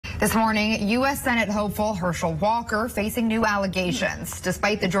This morning, U.S. Senate hopeful Herschel Walker facing new allegations.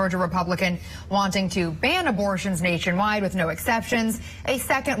 Despite the Georgia Republican wanting to ban abortions nationwide with no exceptions, a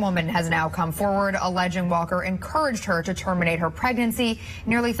second woman has now come forward alleging Walker encouraged her to terminate her pregnancy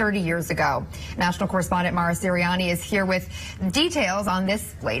nearly 30 years ago. National correspondent Mara Sirianni is here with details on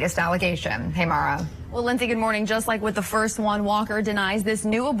this latest allegation. Hey, Mara. Well, Lindsay, good morning. Just like with the first one, Walker denies this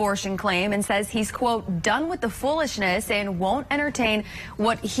new abortion claim and says he's, quote, done with the foolishness and won't entertain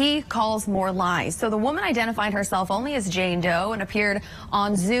what he calls more lies. So the woman identified herself only as Jane Doe and appeared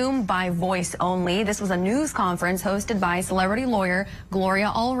on Zoom by voice only. This was a news conference hosted by celebrity lawyer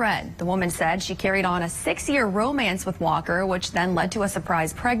Gloria Allred. The woman said she carried on a 6-year romance with Walker, which then led to a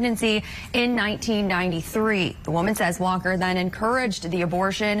surprise pregnancy in 1993. The woman says Walker then encouraged the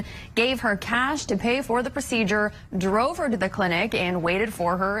abortion, gave her cash to pay for the procedure, drove her to the clinic, and waited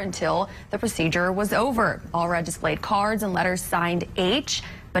for her until the procedure was over. Allred displayed cards and letters signed H,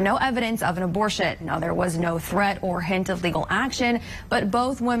 but no evidence of an abortion. Now, there was no threat or hint of legal action, but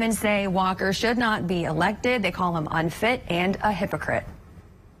both women say Walker should not be elected. They call him unfit and a hypocrite.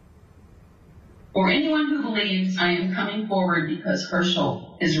 For anyone who believes I am coming forward because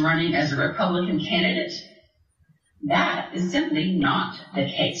Herschel is running as a Republican candidate, that is simply not the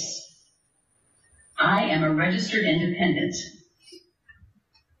case. I am a registered independent,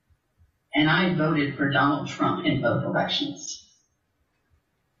 and I voted for Donald Trump in both elections.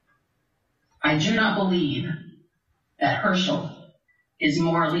 I do not believe that Herschel is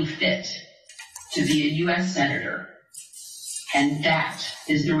morally fit to be a U.S. Senator, and that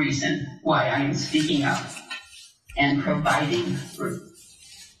is the reason why I am speaking up and providing proof.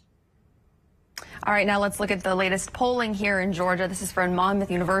 All right, now let's look at the latest polling here in Georgia. This is from Monmouth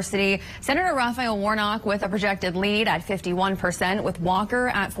University. Senator Raphael Warnock with a projected lead at 51%, with Walker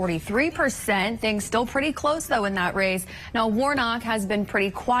at 43%. Things still pretty close, though, in that race. Now, Warnock has been pretty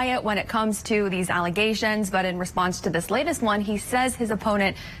quiet when it comes to these allegations, but in response to this latest one, he says his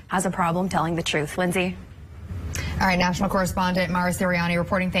opponent has a problem telling the truth. Lindsay? All right, national correspondent Mara Sirianni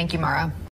reporting. Thank you, Mara.